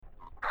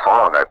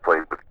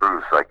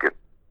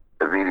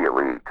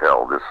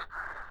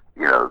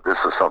this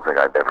is something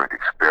I never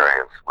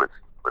experienced with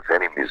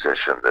any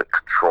musician, the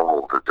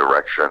control, the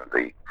direction,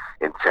 the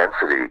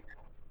intensity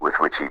with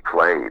which he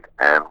played.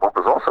 And what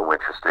was also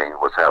interesting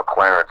was how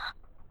Clarence,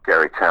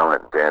 Gary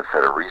Talent, and Dan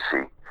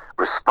Federici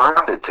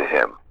responded to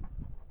him.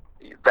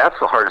 That's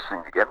the hardest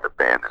thing to get in the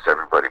band, is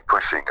everybody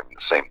pushing in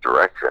the same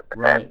direction.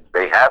 Right. And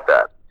they had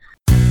that.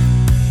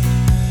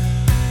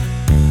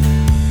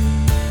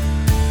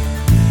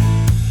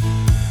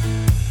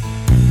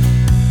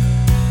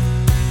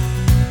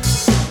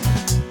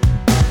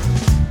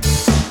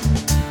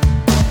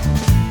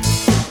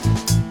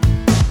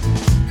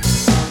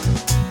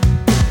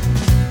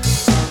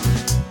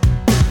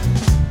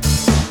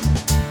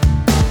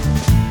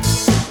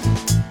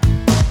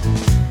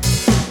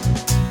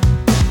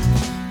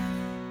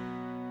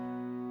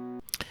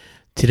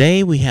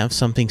 Today we have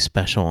something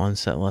special on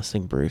Set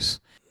Listing Bruce.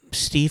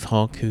 Steve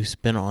Hulk, who's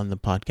been on the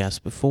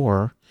podcast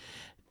before,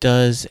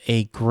 does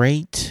a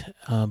great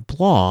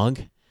blog,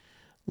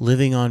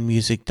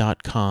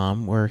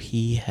 livingonmusic.com, where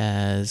he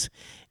has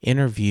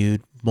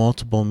interviewed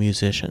multiple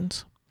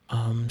musicians.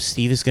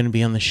 Steve is going to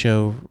be on the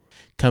show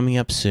coming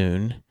up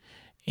soon,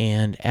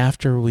 and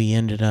after we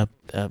ended up,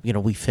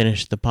 we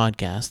finished the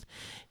podcast,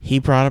 he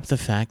brought up the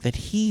fact that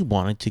he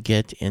wanted to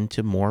get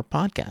into more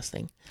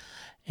podcasting.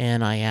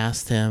 And I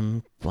asked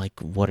him,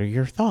 what are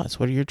your thoughts?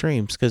 What are your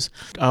dreams? Because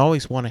I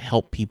always want to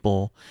help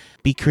people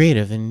be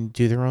creative and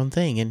do their own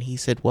thing. And he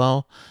said,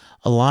 well,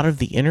 a lot of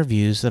the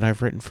interviews that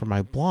I've written for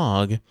my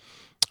blog,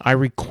 I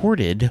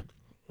recorded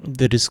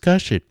the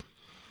discussion.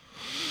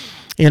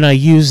 And I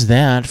use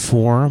that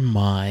for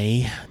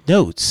my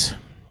notes.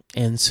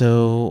 And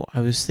so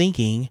I was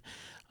thinking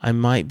I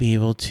might be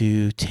able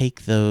to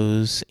take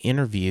those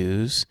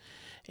interviews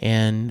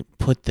and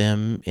put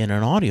them in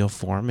an audio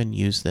form and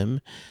use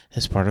them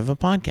as part of a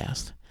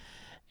podcast.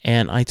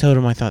 And I told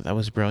him I thought that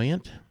was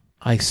brilliant.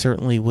 I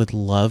certainly would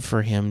love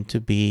for him to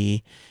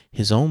be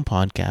his own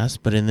podcast,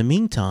 but in the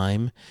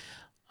meantime,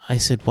 I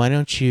said, why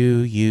don't you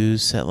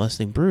use Set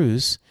Listing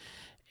Bruce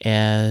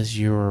as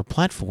your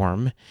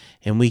platform,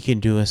 and we can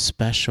do a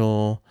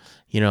special,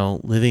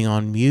 Living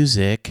on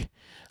Music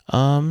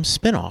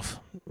spinoff,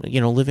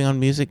 Living on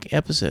Music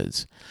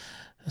episodes.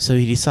 So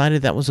he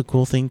decided that was a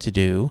cool thing to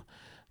do.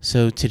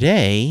 So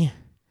today,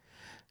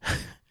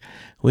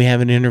 we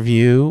have an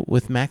interview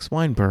with Max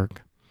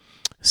Weinberg.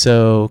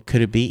 So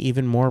could it be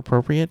even more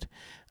appropriate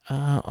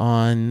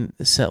on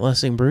Set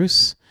Listing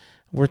Bruce?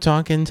 We're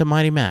talking to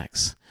Mighty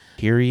Max.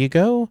 Here you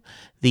go.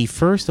 The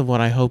first of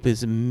what I hope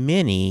is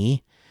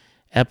many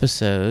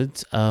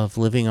episodes of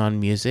Living on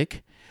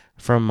Music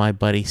from my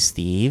buddy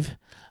Steve,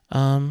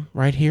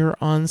 right here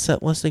on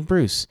Set Listing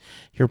Bruce,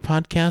 your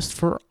podcast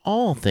for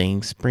all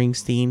things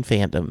Springsteen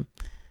fandom.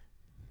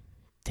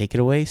 Take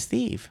it away,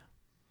 Steve.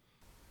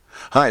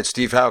 Hi, it's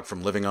Steve Hauk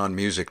from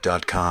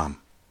livingonmusic.com.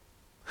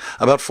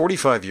 About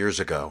 45 years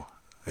ago,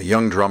 a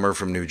young drummer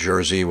from New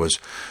Jersey was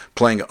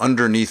playing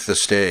Underneath the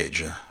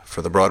Stage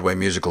for the Broadway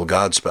musical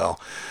Godspell.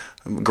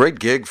 Great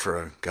gig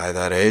for a guy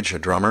that age, a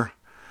drummer.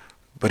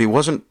 But he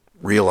wasn't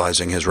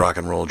realizing his rock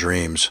and roll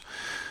dreams.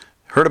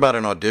 Heard about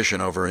an audition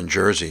over in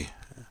Jersey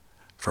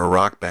for a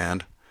rock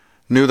band.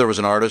 Knew there was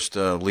an artist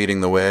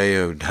leading the way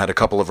who had a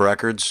couple of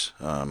records,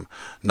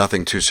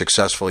 nothing too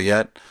successful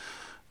yet,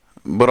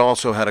 but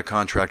also had a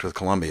contract with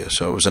Columbia,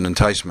 so it was an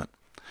enticement.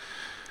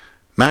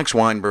 Max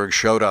Weinberg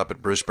showed up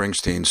at Bruce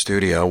Springsteen's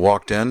studio,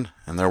 walked in,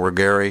 and there were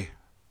Gary,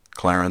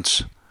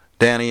 Clarence,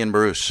 Danny, and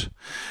Bruce.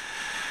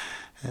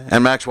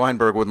 And Max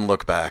Weinberg wouldn't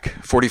look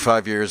back.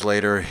 45 years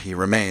later, he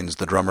remains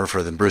the drummer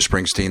for the Bruce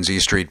Springsteen's E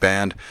Street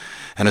Band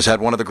and has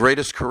had one of the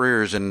greatest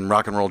careers in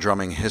rock and roll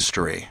drumming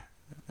history.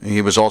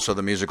 He was also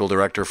the musical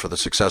director for the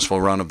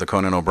successful run of the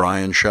Conan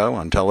O'Brien Show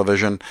on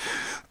television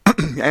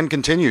and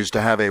continues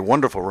to have a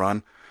wonderful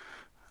run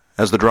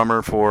as the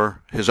drummer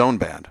for his own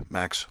band,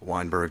 Max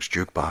Weinberg's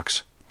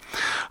Jukebox.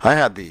 I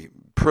had the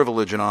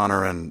privilege and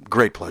honor and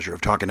great pleasure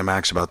of talking to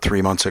Max about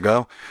 3 months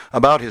ago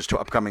about his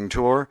upcoming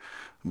tour,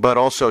 but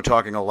also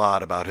talking a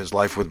lot about his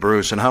life with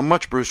Bruce and how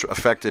much Bruce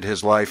affected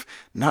his life,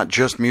 not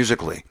just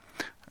musically.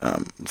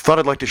 Thought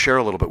I'd like to share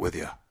a little bit with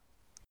you.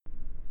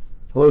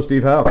 Hello,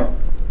 Steve Hauk.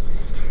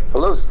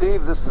 Hello,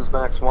 Steve. This is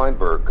Max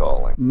Weinberg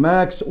calling.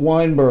 Max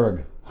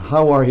Weinberg.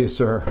 How are you,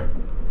 sir?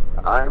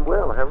 I'm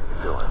well. How are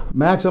you doing?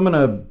 Max, I'm going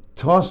to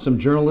toss some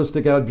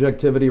journalistic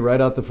objectivity right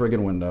out the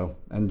friggin' window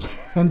and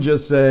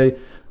just say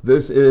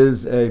this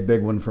is a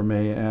big one for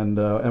me, and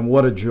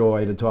what a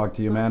joy to talk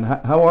to you, man.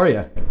 How are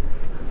you?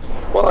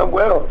 Well, I'm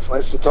well. It's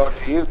nice to talk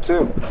to you,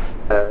 too.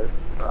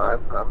 I'm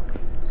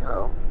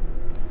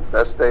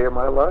best day of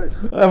my life.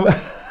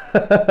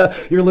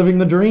 You're living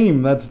the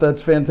dream.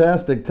 That's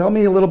fantastic. Tell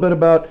me a little bit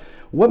about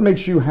what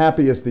makes you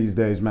happiest these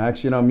days, Max.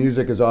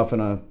 Music is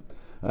often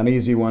an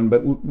easy one,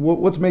 but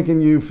what's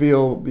making you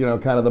feel,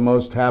 kind of the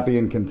most happy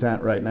and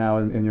content right now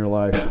in your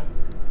life?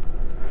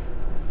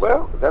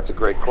 Well, that's a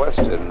great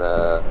question.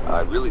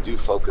 I really do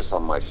focus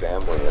on my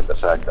family and the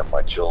fact that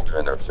my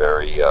children are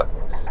very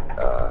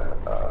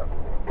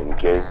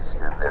engaged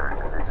in their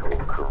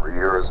individual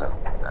careers and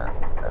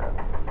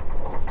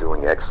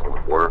doing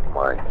excellent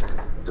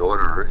My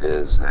daughter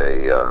is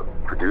a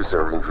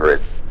producer over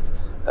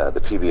at the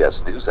PBS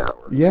NewsHour.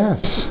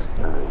 Yes.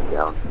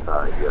 Down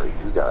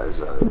you guys,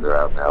 they're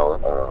out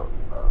now,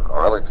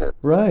 Arlington,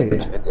 Right.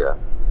 Virginia.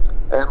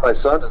 And my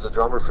son is a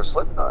drummer for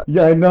Slipknot.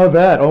 Yeah, I know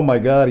that. Oh my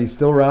God, he's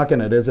still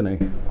rocking it, isn't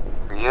he?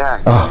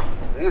 Yeah, Oh.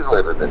 he's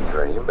living the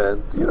dream.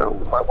 And, you know,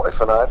 my wife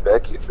and I,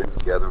 Becky, have been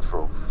together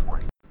for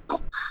 40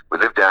 years. We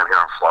live down here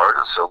in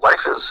Florida, so life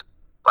is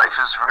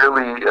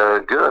really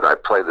good. I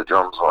play the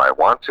drums when I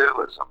want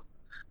to, as I'm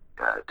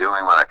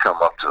doing when I come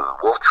up to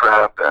Wolf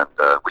Trap, and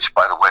which,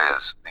 by the way,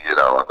 is, you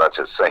know, I'm not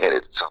just saying it,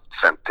 it's a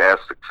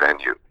fantastic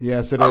venue.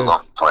 Yes, it I is.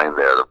 love playing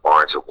there. The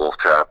barns at Wolf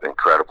Trap,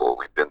 incredible.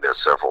 We've been there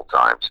several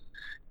times.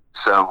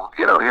 So,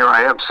 you know, here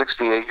I am,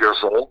 68 years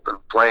old, and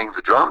playing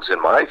the drums,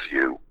 in my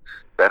view,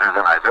 better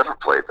than I've ever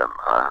played them.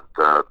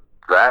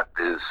 That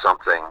is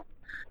something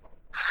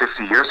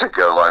 50 years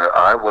ago,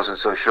 I wasn't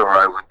so sure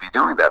I would be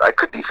doing that. I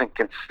couldn't even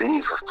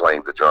conceive of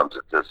playing the drums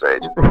at this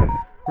age.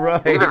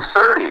 Right. Even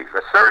 30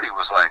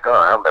 was like, oh,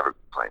 I'll never be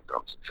playing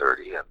drums at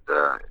 30. And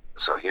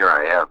so here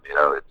I am, you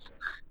know,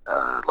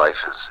 life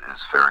is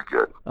very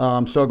good.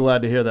 I'm so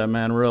glad to hear that,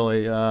 man,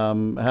 really.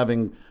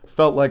 Having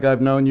felt like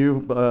I've known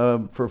you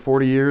for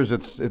 40 years,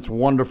 it's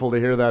wonderful to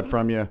hear that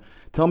from you.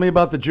 Tell me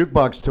about the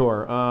jukebox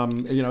tour.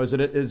 You know,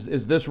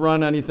 is this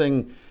run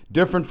anything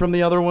different from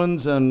the other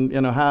ones? And,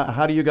 you know,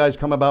 how do you guys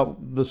come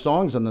about the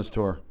songs on this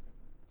tour?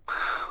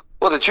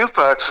 Well, the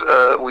jukebox,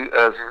 if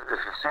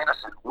you've seen us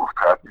in Wolf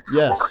Trap before,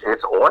 Yes.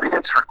 it's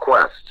audience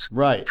requests.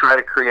 Right. Try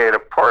to create a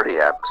party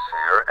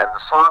atmosphere, and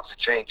the songs are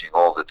changing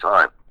all the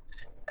time.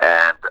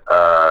 And,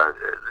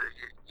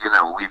 you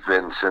know, we've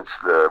been, since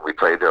we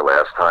played there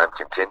last time,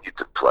 continued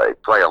to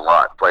play a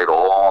lot, played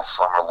all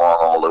summer long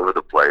all over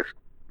the place,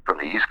 from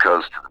the East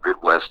Coast to the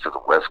Midwest to the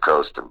West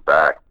Coast and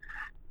back.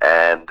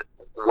 And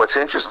what's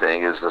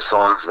interesting is the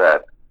songs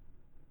that,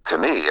 to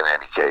me in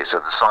any case,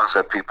 are the songs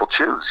that people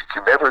choose.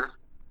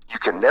 You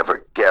can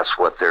never guess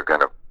what they're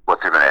gonna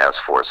ask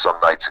for. Some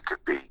nights it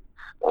could be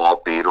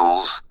all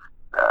Beatles.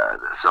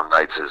 Some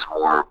nights is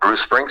more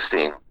Bruce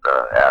Springsteen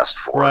asked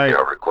for, Right. you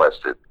know,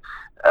 requested.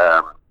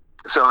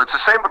 So it's the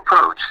same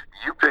approach.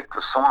 You pick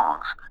the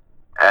songs,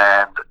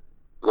 and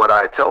what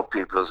I tell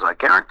people is, I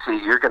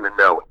guarantee you're going to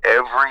know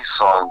every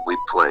song we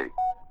play.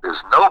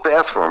 There's no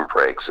bathroom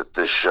breaks at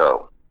this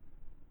show.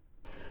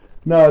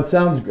 No, it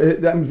sounds.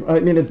 I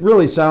mean, it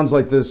really sounds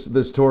like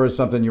this tour is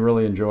something you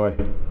really enjoy.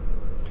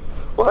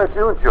 Well, I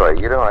do enjoy.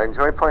 You know, I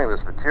enjoy playing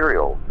this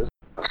material.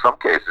 In some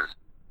cases,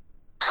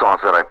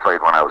 songs that I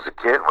played when I was a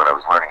kid, when I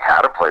was learning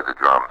how to play the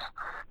drums.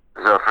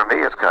 So for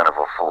me, it's kind of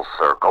a full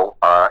circle.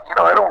 You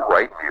know, I don't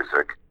write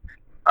music.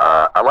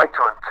 I like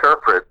to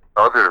interpret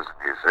others'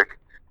 music.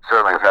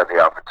 Certainly, I've had the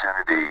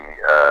opportunity,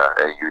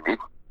 a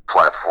unique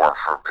platform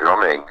for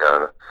drumming,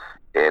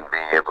 in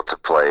being able to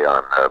play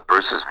on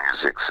Bruce's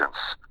music since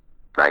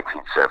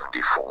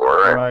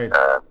 1974. Right.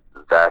 And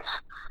that's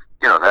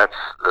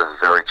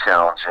very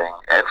challenging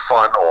and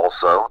fun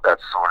also.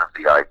 That's sort of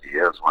the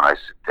idea, is when I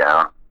sit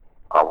down,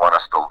 I want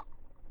us to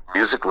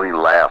musically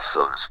laugh,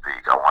 so to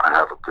speak. I want to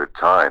have a good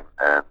time.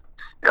 And,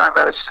 you know, I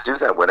manage to do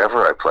that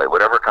whenever I play,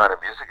 whatever kind of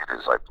music it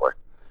is I play.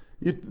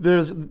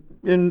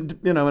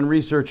 In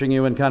researching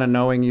you and kind of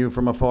knowing you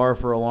from afar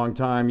for a long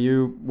time,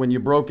 when you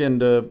broke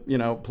into, you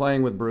know,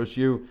 playing with Bruce,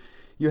 you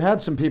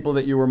had some people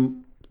that you were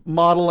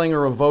modeling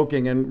or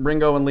evoking, and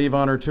Ringo and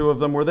Levon are two of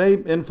them. Were they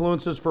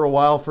influences for a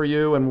while for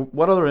you, and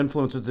what other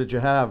influences did you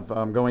have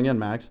going in,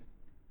 Max?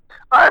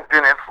 I've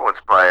been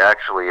influenced by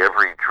actually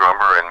every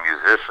drummer and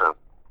musician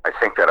I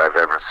think that I've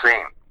ever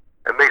seen.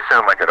 It may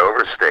sound like an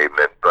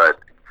overstatement, but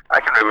I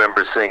can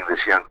remember seeing this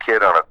young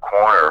kid on a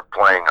corner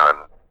playing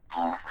on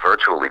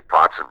virtually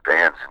pots and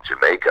pans in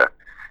Jamaica,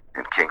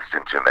 in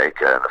Kingston,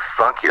 Jamaica, and the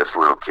funkiest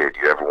little kid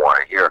you ever want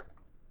to hear.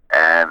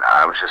 And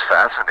I was just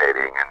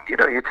fascinating. And, you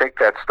know, you take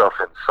that stuff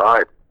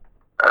inside.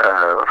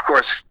 Of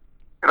course,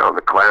 you know,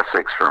 the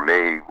classics for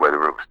me,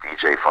 whether it was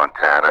DJ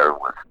Fontana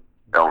with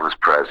Elvis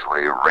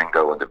Presley,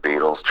 Ringo and the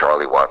Beatles,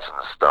 Charlie Watts and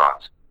the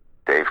Stones,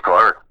 Dave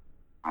Clark.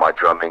 My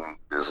drumming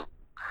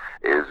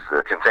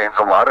contains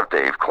a lot of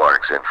Dave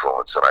Clark's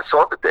influence. And I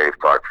saw the Dave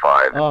Clark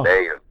 5 in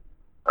May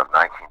of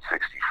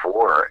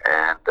 1964,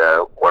 and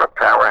what a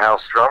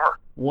powerhouse drummer.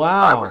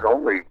 Wow.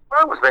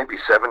 I was maybe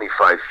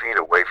 75 feet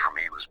away from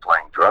me. He was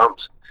playing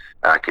drums.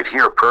 I could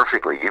hear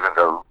perfectly, even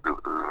though it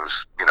was,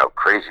 you know,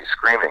 crazy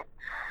screaming.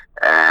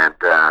 And,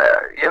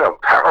 you know,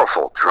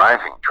 powerful,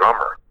 driving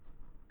drummer.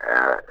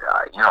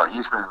 You know,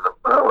 he's been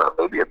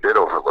maybe a bit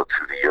overlooked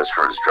through the years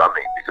for his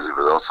drumming, because he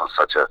was also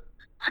such a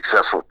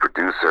successful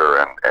producer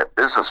and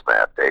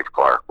businessman, Dave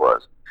Clark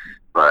was.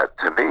 But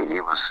to me,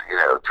 he was, you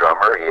know, a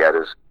drummer. He had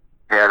his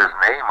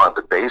name on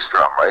the bass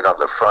drum right on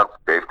the front,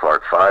 Dave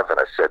Clark 5, and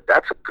I said,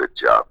 that's a good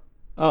job.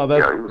 Oh,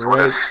 that's he was one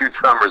of the few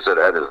drummers that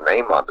had his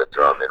name on the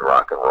drum in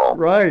rock and roll.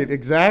 Right,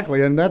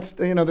 exactly, and that's,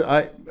 you know,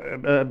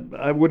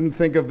 I wouldn't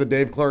think of the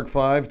Dave Clark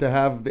 5 to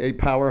have a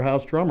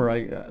powerhouse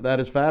drummer. That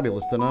is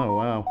fabulous to know.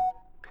 Wow.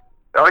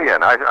 Oh yeah,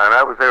 and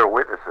I was there to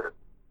witness it.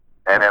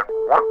 And at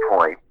one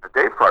point, the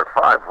Dave Clark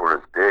 5 were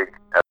as big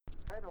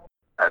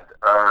as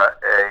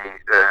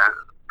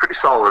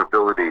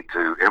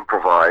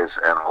improvise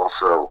and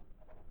also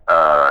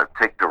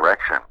take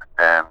direction.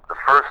 And the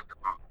first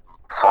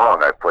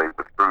song I played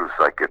with Bruce,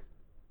 I could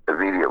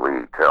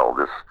immediately tell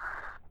this,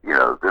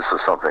 this is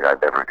something I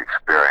never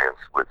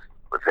experienced with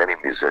any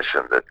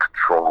musician, that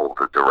controlled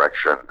the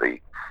direction, the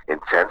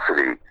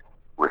intensity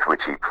with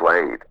which he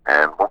played.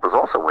 And what was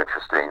also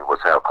interesting was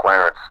how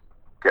Clarence,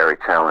 Gary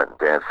Talent, and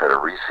Dan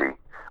Federici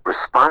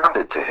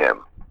responded to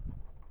him.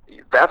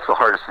 That's the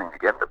hardest thing to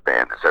get in the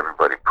band, is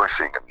everybody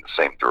pushing in the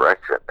same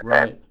direction.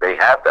 Right. And they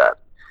had that.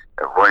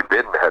 And Roy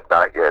Bidden had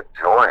not yet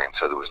joined,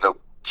 so there was no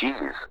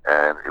keys,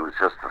 and it was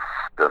just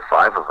the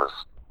five of us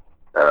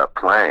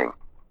playing.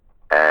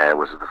 And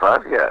was it the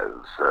five? Yeah, it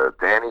was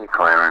Danny,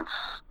 Clarence,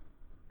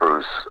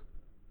 Bruce,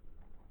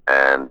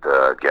 and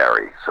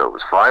Gary. So it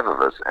was five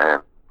of us,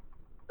 and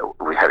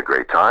we had a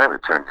great time.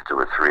 It turned into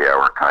a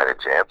 3-hour kind of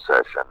jam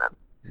session. And,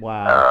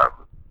 Wow.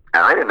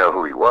 and I didn't know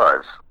who he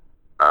was.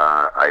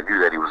 I knew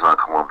that he was on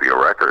Columbia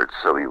Records,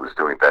 so he was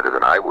doing better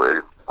than I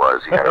was.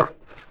 He had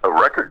a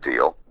record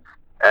deal.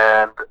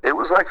 And it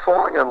was like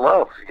falling in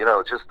love,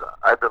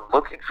 I've been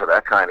looking for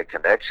that kind of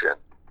connection.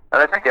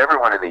 And I think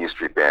everyone in the E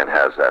Street Band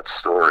has that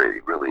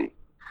story, really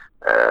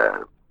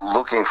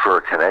looking for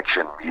a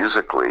connection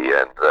musically.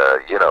 And,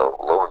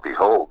 lo and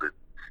behold, it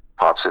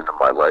pops into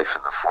my life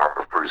in the form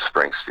of Bruce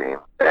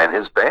Springsteen and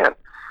his band.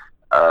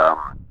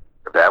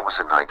 That was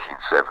in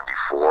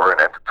 1974.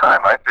 And at the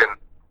time, I'd been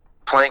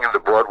playing in the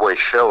Broadway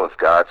show of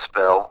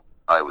Godspell.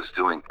 I was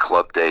doing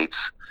club dates,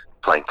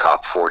 playing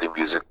top 40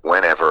 music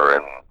whenever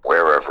and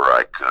wherever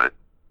I could.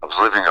 I was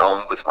living at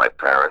home with my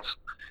parents,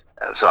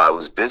 and so I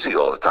was busy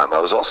all the time. I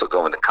was also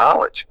going to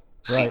college,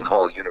 Right. Seton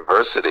Hall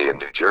University in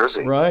New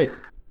Jersey, Right.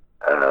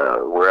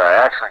 where I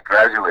actually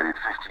graduated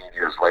 15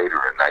 years later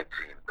in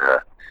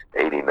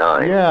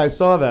 1989. Yeah, I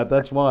saw that.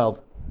 That's wild.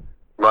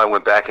 Well, I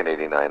went back in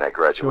 89. I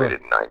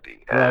graduated in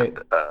 90.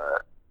 And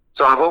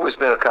so I've always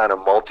been a kind of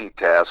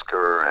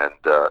multitasker and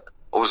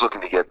always looking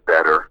to get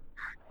better.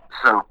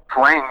 So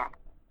playing,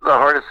 the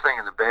hardest thing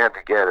in the band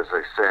to get, as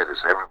I said,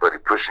 is everybody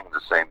pushing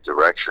the same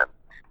direction.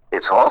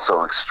 It's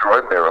also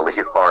extraordinarily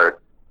hard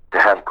to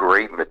have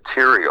great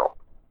material.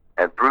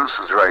 And Bruce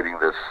was writing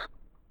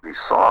these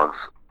songs,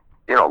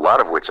 a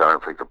lot of which I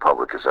don't think the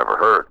public has ever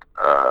heard.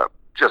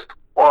 Just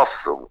off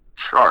the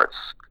charts,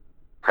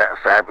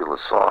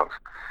 fabulous songs.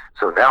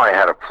 So now I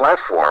had a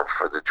platform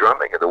for the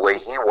drumming and the way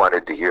he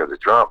wanted to hear the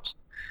drums.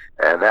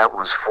 And that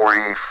was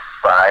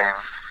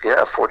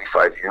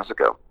 45 years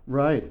ago.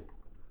 Right.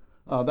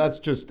 That's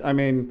just,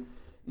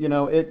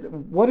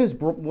 what is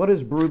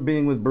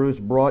being with Bruce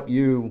brought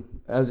you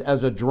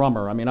as a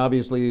drummer? I mean,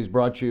 obviously he's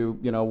brought you,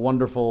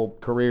 wonderful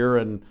career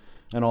and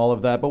all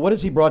of that, but what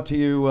has he brought to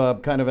you,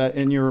 kind of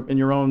in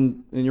your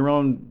own,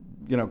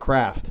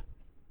 craft?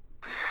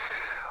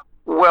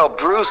 Well,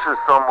 Bruce is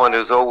someone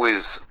who's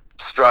always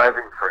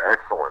striving for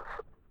excellence.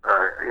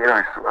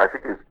 I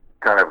think he's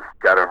kind of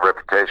got a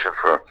reputation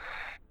for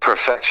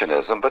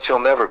perfectionism, but you'll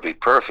never be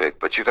perfect,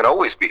 but you can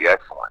always be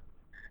excellent.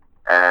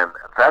 And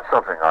that's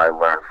something I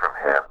learned from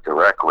him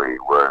directly,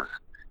 was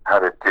how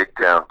to dig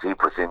down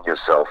deep within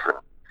yourself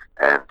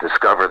and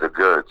discover the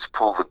goods,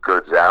 pull the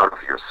goods out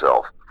of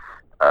yourself.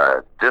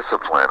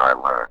 Discipline, I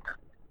learned.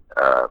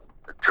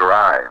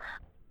 Drive.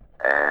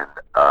 And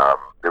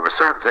there were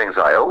certain things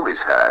I always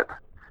had.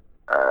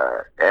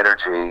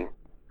 Energy,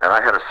 and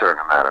I had a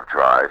certain amount of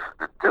drive.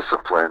 The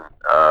discipline,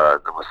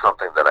 there was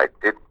something that I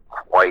didn't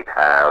quite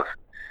have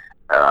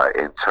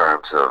in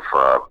terms of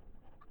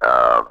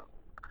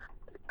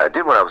I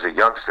did when I was a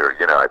youngster.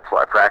 I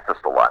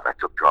practiced a lot and I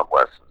took drum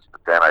lessons.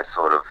 But then I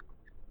sort of,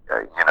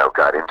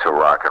 got into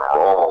rock and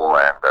roll,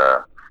 and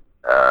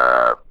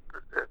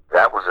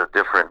that was a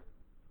different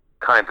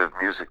kind of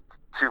music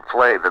to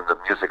play than the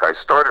music I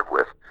started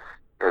with.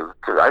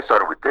 Because I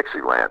started with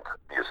Dixieland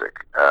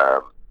music,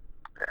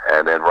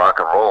 and then rock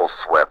and roll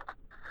swept.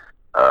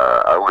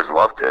 I always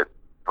loved it,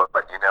 but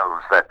it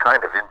was that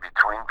kind of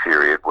in-between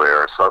period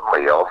where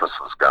suddenly Elvis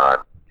was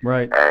gone,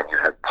 Right. and you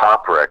had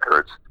pop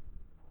records.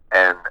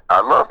 And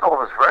I loved all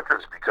those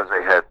records because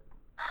they had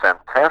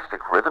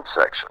fantastic rhythm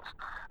sections.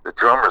 The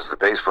drummers, the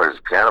bass players,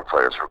 the piano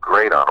players were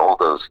great on all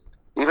those,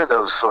 even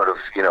those sort of,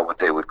 what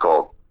they would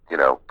call,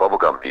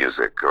 bubblegum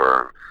music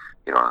or,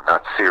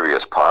 not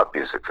serious pop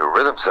music. The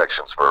rhythm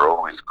sections were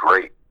always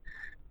great.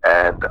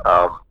 And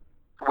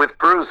with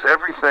Bruce,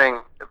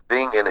 everything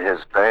being in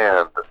his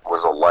band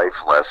was a life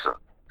lesson.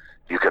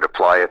 You could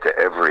apply it to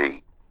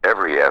every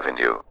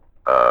avenue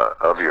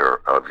of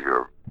your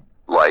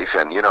life.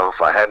 And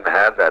if I hadn't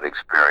had that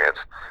experience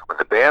when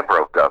the band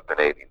broke up in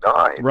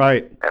 '89,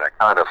 Right. and I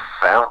kind of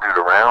foundered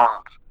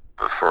around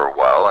for a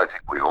while, I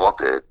think we all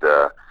did.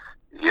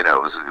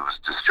 It was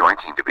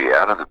disjointing to be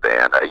out of the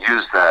band. I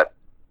used that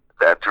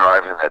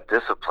drive and that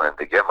discipline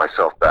to get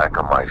myself back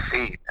on my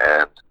feet.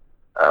 And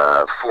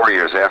 4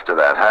 years after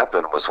that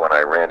happened was when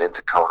I ran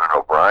into Conan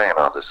O'Brien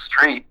on the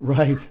street.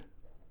 Right.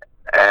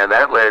 And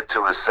that led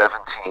to a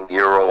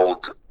 17-year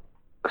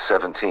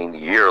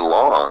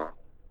long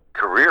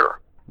career,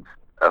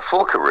 a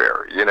full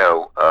career,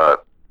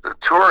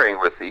 touring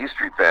with the E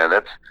Street Band,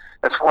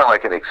 that's more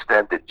like an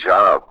extended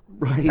job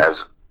Right. as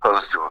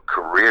opposed to a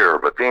career.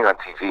 But being on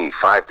TV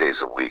 5 days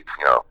a week,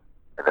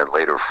 and then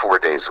later 4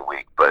 days a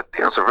week. But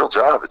it's a real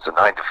job. It's a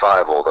 9 to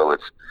 5, although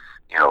it's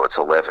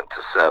 11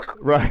 to 7.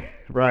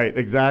 Right,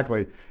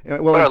 exactly. But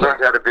I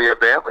learned how to be a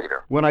band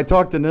leader. When I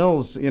talked to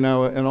Nils, and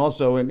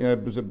also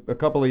it was a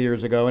couple of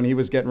years ago, and he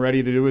was getting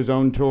ready to do his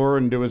own tour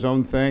and do his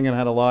own thing, and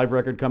had a live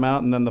record come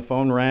out, and then the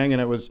phone rang,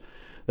 and it was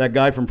that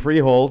guy from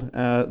Freehold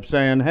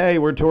saying, "Hey,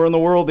 we're touring the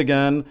world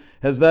again."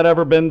 Has that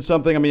ever been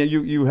something? I mean,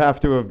 you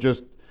have to have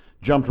just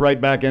jumped right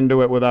back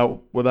into it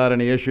without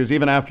any issues,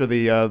 even after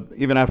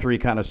he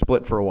kind of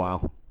split for a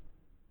while.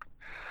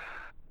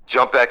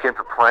 Jump back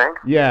into playing?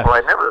 Yeah. Well,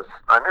 I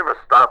never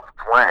stopped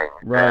playing.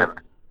 Right. And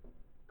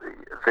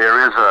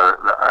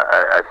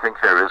I think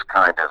there is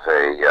kind of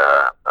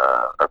a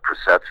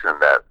perception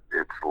that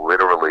it's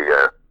literally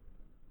a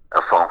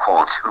phone call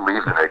and you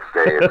leave the next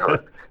day.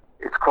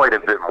 It's quite a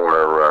bit more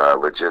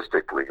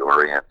logistically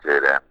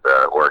oriented and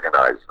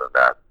organized than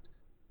that.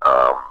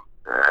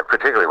 And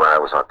particularly when I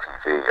was on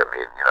TV, I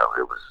mean,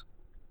 it was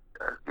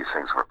these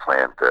things were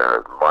planned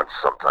months,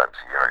 sometimes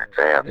a year in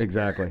advance.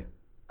 Exactly.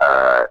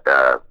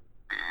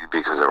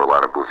 Because there were a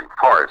lot of moving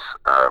parts.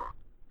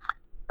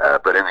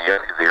 But in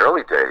the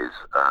early days,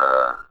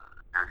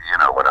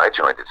 when I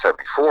joined in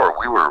 '74,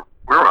 we were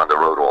on the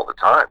road all the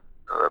time.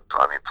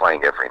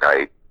 Playing every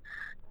night,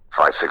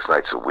 5-6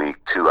 nights a week,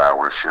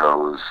 2-hour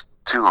shows,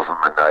 2 of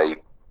them a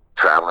night,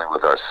 traveling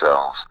with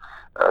ourselves.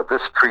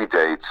 This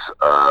predates,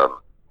 the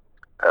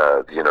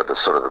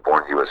sort of the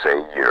Born USA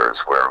years,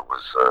 where it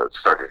was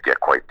starting to get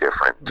quite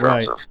different in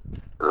terms of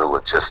the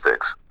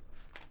logistics.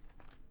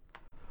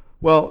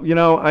 Well,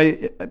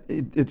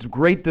 it's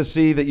great to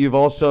see that you've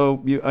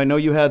also. I know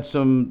you had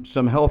some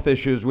health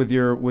issues with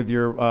your with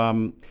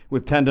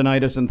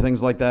tendonitis and things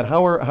like that.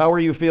 How are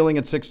you feeling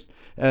at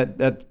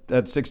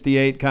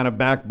 68, kind of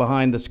back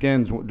behind the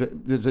skins?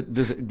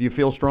 Do you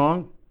feel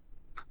strong?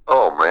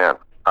 Oh man,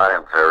 I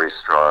am very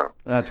strong.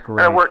 That's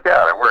great. And I work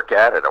out. I work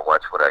at it. I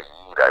watch what I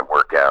eat. I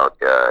work out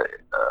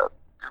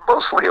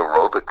mostly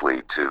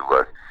aerobically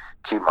to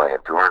keep my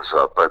endurance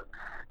up, but.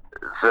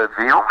 The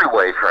only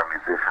way for a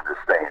musician to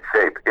stay in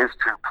shape is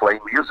to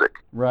play music.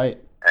 Right.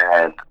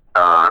 And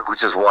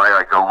which is why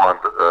I go on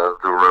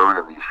the road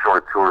in these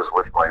short tours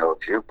with my own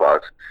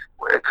jukebox.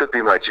 It could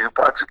be my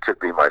jukebox. It could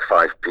be my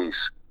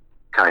 5-piece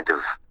kind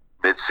of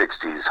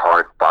mid-60s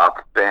hard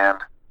bop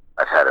band.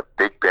 I've had a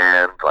big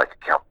band, like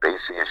a Count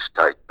Basie-ish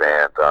type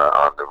band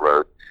on the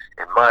road.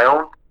 In my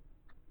own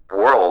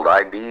world,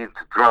 I need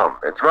to drum.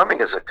 And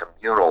drumming is a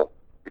communal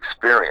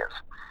experience.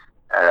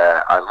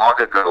 I long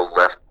ago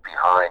left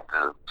behind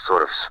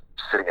sort of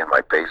sitting in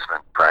my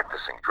basement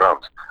practicing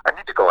drums. I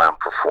need to go out and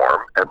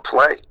perform and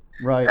play.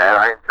 Right. And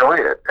I enjoy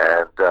it.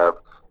 And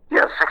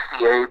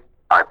 68,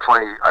 I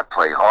play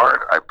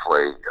hard. I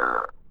play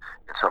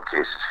in some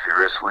cases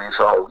furiously.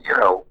 So,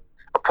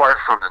 apart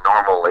from the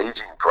normal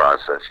aging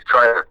process, you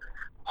try to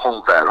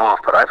hold that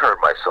off. But I've heard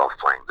myself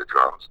playing the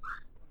drums.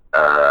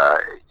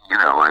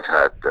 I've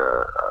had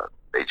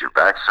major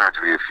back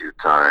surgery a few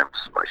times,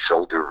 my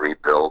shoulder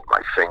rebuilt,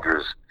 my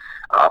fingers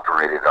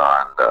operated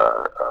on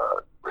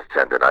with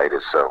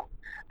tendonitis. So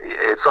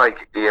it's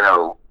like,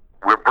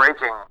 we're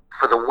breaking,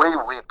 for the way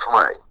we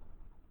play,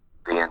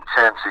 the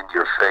intense,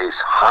 in-your-face,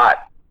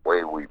 hot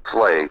way we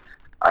play,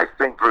 I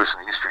think Bruce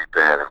and the E Street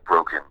Band have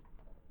broken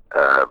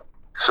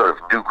sort of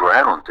new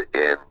ground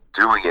in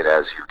doing it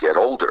as you get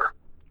older.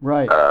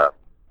 Right.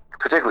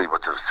 Particularly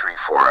with those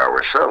 3-4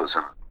 hour shows.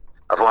 And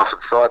I've often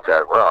thought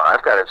that, well,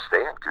 I've got to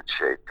stay in good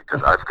shape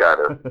because I've got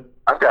to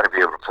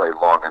be able to play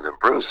longer than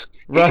Bruce.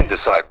 Right. He can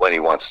decide when he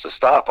wants to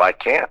stop. I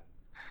can't.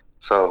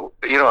 So,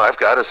 I've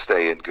got to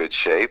stay in good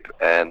shape.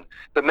 And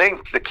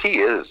the key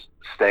is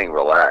staying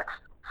relaxed.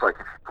 It's like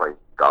if you play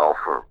golf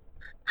or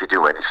if you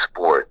do any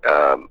sport,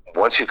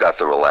 once you've got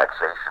the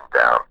relaxation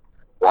down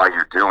while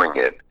you're doing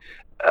it,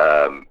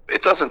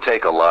 it doesn't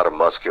take a lot of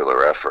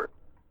muscular effort.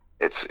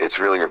 It's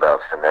really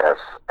about finesse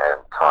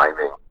and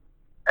timing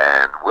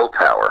and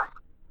willpower.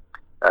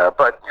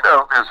 But,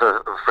 there's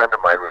a friend of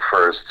mine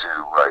refers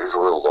to, he's a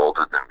little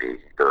older than me.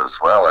 He goes,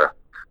 well,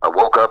 I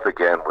woke up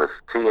again with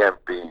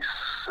TMB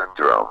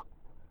syndrome.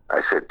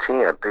 I said,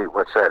 TMB,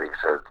 what's that? He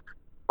said,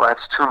 well,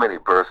 that's too many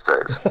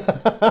birthdays.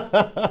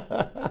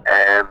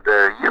 And,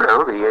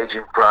 the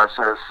aging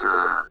process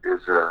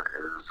is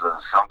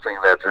something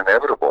that's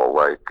inevitable,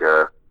 like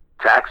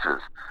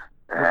taxes.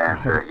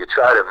 And you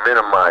try to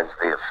minimize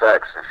the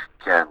effects if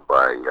you can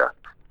by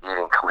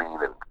eating clean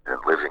and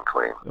living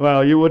clean.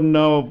 Well, you wouldn't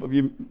know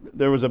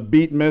there was a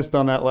beat missed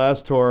on that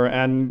last tour,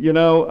 and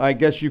I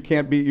guess you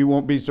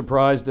won't be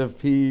surprised if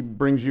he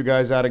brings you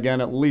guys out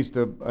again at least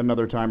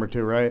another time or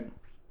two, right?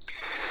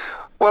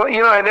 Well,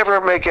 I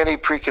never make any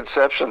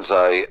preconceptions.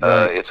 Right.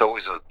 It's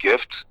always a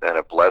gift and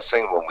a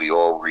blessing when we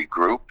all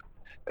regroup.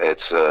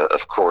 It's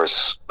of course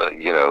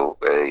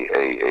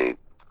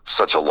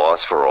such a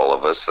loss for all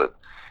of us that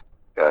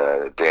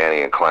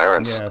Danny and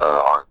Clarence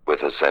aren't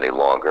with us any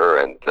longer,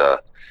 and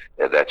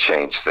that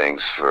changed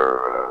things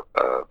for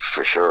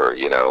sure.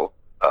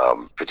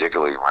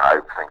 particularly when I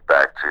think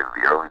back to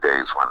the early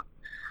days when,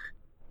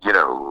 it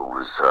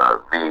was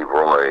me,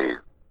 Roy,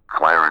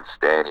 Clarence,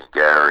 Danny,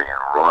 Gary,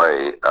 and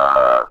Roy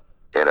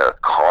in a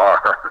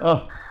car,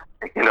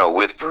 Oh,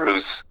 with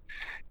Bruce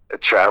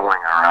traveling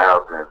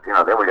around.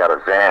 And, then we got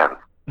a van,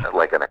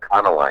 like an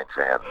Econoline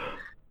van.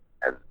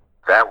 And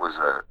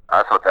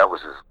I thought that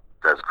was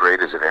as great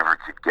as it ever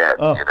could get.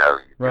 Oh,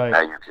 right.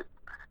 Now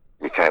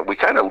we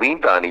kind of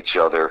leaned on each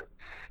other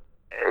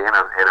in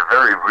a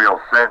very real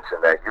sense,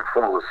 in that you'd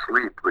fall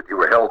asleep, but you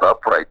were held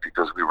upright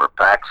because we were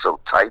packed so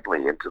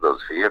tightly into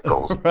those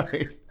vehicles.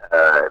 Right.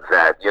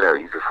 That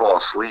you could fall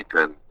asleep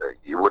and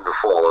you wouldn't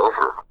fall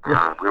over.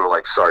 We were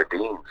like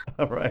sardines.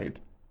 Right.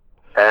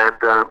 And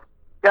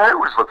I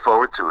always look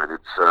forward to it.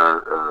 It's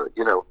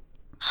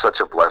such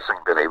a blessing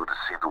being able to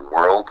see the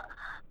world,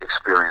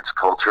 experience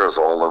cultures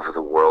all over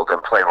the world,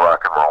 and play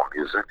rock and roll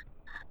music,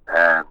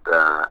 and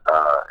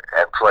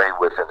play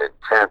with an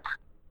intent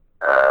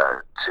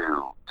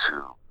to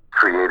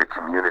create a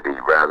community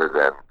rather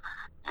than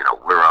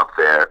we're up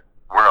there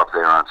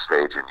on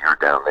stage and you're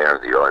down there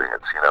in the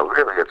audience.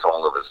 Really, it's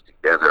all of us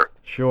together.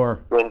 Sure.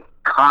 In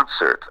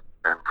concert.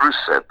 And Bruce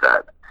said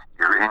that.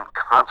 You're in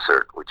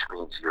concert, which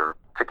means you're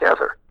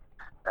together.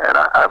 And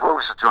I've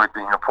always enjoyed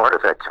being a part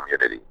of that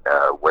community,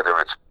 whether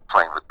it's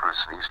playing with Bruce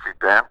and the E Street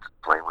Band,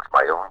 playing with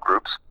my own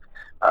groups.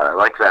 I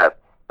like that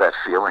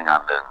feeling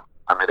I'm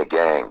in a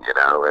gang,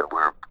 and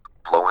we're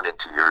blowing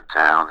into your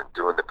town and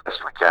doing the best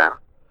we can.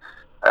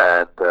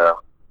 And,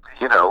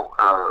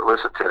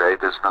 listen, today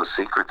there's no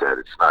secret that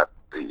it's not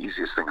the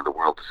easiest thing in the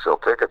world to sell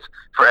tickets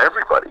for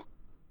everybody.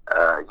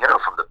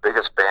 From the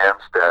biggest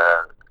bands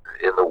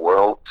in the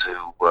world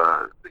to,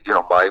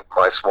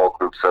 my small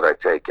groups that I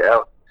take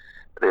out.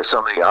 There's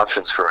so many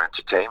options for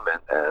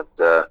entertainment. And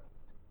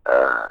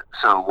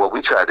so what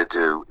we try to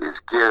do is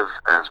give,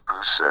 as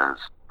Bruce says,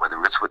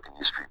 whether it's with the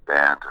E Street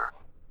Band or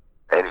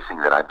anything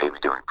that I may be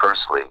doing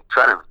personally,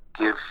 try to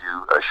give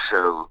you a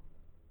show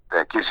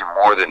that gives you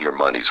more than your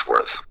money's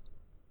worth.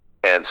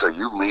 And so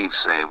you leave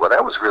saying, well,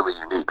 that was really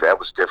unique. That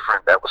was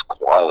different. That was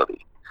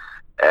quality.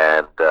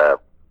 And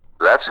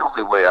that's the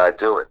only way I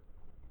do it.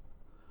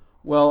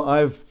 Well,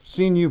 I've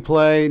seen you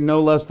play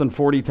no less than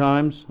 40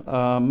 times.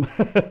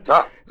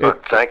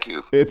 Thank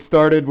you. It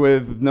started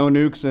with No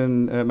Nukes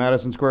in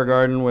Madison Square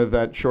Garden with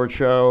that short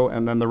show,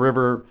 and then the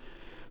River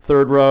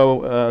third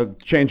row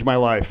changed my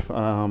life.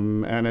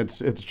 And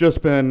it's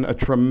just been a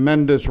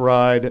tremendous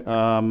ride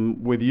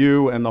with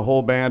you and the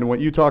whole band. And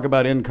what you talk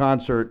about in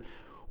concert,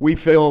 we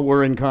feel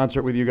we're in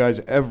concert with you guys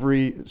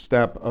every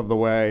step of the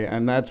way,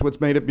 and that's what's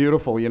made it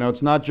beautiful.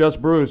 It's not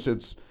just Bruce,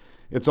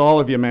 it's all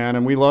of you, man,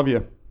 and we love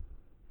you.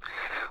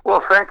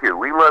 Well, thank you.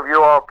 We love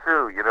you all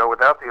too.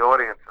 Without the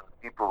audience and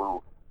people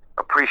who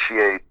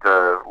appreciate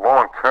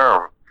long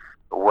term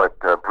what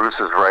Bruce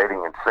is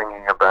writing and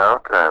singing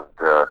about,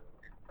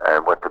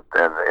 and with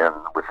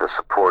the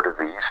support of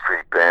the E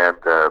Street Band,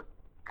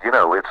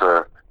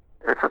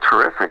 it's a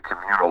terrific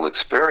communal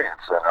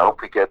experience, and I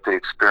hope we get to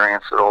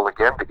experience it all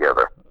again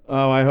together.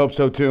 Oh, I hope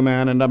so too,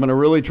 man. And I'm going to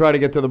really try to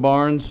get to the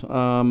Barns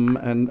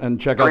and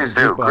check out. Please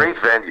do. Great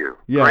venue.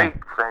 Yeah. Great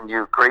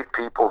venue. Great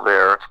people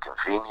there. It's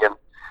convenient.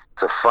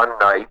 It's a fun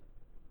night.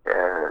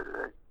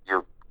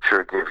 You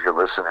sure give your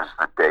listeners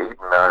the date,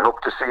 and I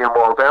hope to see them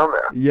all down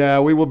there. Yeah,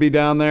 we will be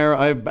down there.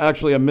 I'm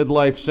actually a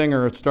midlife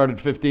singer. It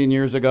started 15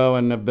 years ago,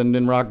 and I've been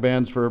in rock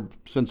bands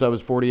since I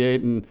was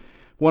 48, and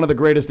one of the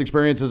greatest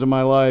experiences of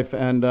my life,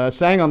 and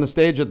sang on the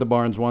stage at the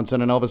Barns once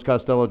in an Elvis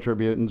Costello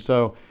tribute. And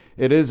so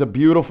it is a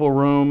beautiful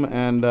room,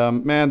 and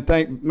man,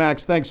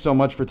 Max, thanks so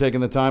much for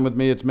taking the time with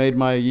me. It's made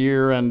my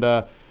year, and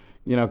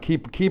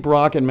keep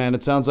rocking, man.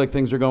 It sounds like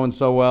things are going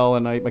so well,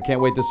 and I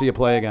can't wait to see you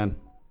play again.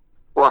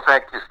 Well,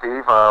 thank you,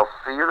 Steve. I'll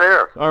see you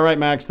there. All right,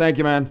 Max. Thank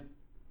you, man.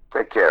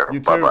 Take care. You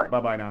too. Bye-bye.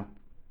 Bye-bye now.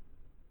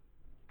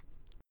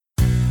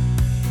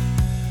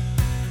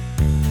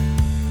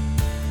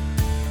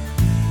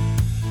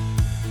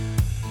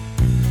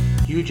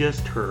 You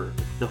just heard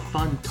the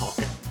fun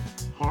talking,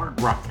 hard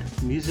rocking,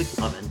 music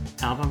loving,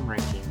 album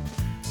ranking,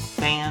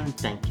 fan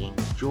thinking,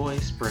 joy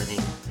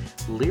spreading,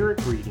 lyric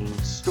reading,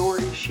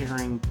 story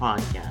sharing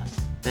podcast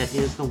that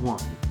is the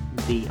one,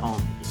 the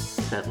only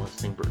Set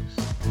Listing Bruce.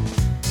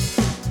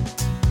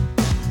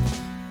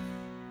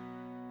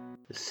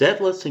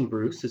 Set Listing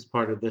Bruce is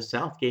part of the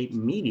Southgate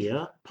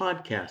Media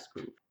podcast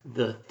group.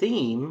 The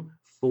theme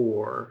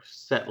for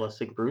Set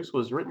Listing Bruce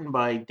was written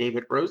by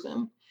David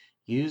Rosen,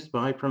 used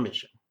by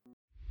permission.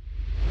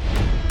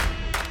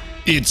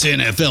 It's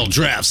NFL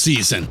draft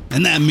season,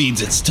 and that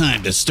means it's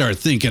time to start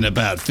thinking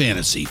about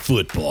fantasy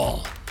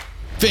football.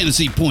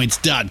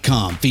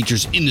 FantasyPoints.com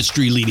features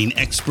industry-leading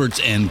experts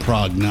and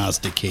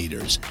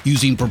prognosticators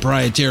using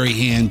proprietary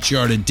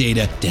hand-charted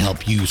data to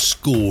help you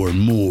score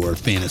more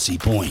fantasy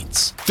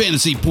points.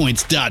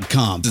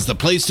 FantasyPoints.com is the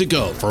place to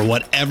go for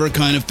whatever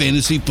kind of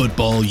fantasy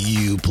football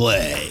you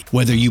play.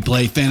 Whether you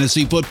play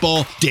fantasy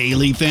football,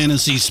 daily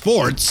fantasy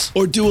sports,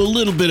 or do a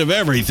little bit of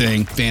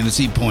everything,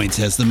 Fantasy Points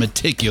has the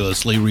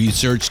meticulously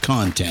researched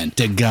content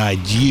to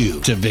guide you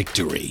to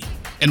victory.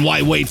 And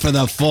why wait for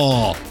the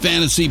fall?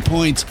 Fantasy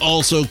Points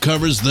also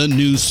covers the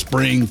new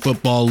spring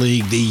football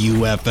league, the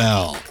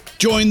UFL.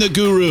 Join the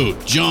guru,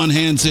 John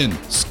Hansen,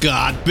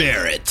 Scott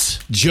Barrett,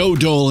 Joe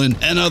Dolan,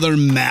 and other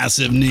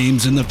massive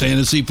names in the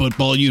fantasy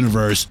football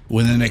universe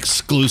with an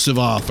exclusive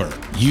offer.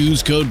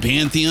 Use code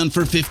Pantheon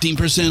for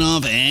 15%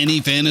 off any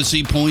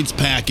Fantasy Points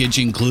package,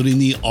 including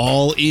the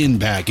all-in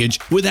package,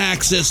 with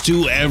access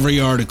to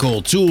every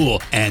article,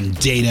 tool, and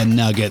data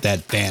nugget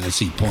that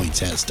Fantasy Points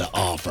has to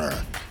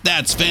offer.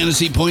 That's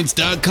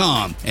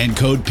fantasypoints.com and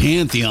code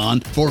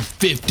Pantheon for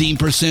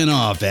 15%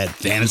 off at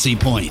Fantasy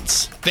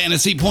Points.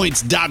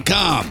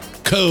 Fantasypoints.com,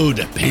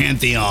 code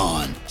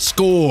Pantheon.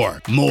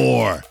 Score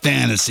more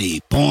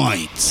fantasy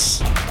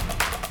points.